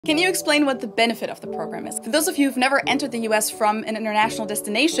Can you explain what the benefit of the program is? For those of you who've never entered the US from an international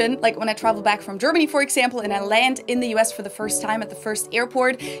destination, like when I travel back from Germany, for example, and I land in the US for the first time at the first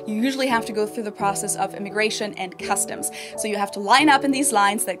airport, you usually have to go through the process of immigration and customs. So you have to line up in these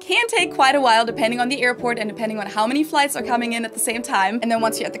lines that can take quite a while depending on the airport and depending on how many flights are coming in at the same time. And then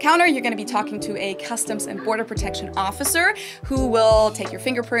once you're at the counter, you're going to be talking to a Customs and Border Protection officer who will take your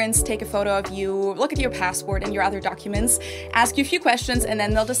fingerprints, take a photo of you, look at your passport and your other documents, ask you a few questions, and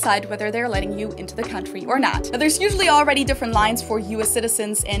then they'll decide whether they're letting you into the country or not. Now, there's usually already different lines for US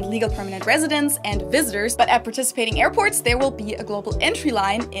citizens and legal permanent residents and visitors, but at participating airports, there will be a global entry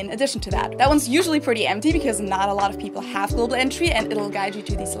line in addition to that. That one's usually pretty empty because not a lot of people have global entry, and it'll guide you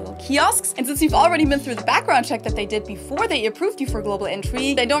to these little kiosks. And since you've already been through the background check that they did before they approved you for global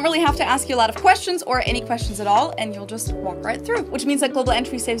entry, they don't really have to ask you a lot of questions or any questions at all, and you'll just walk right through. Which means that global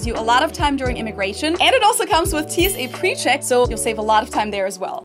entry saves you a lot of time during immigration, and it also comes with TSA pre-check, so you'll save a lot of time there as well.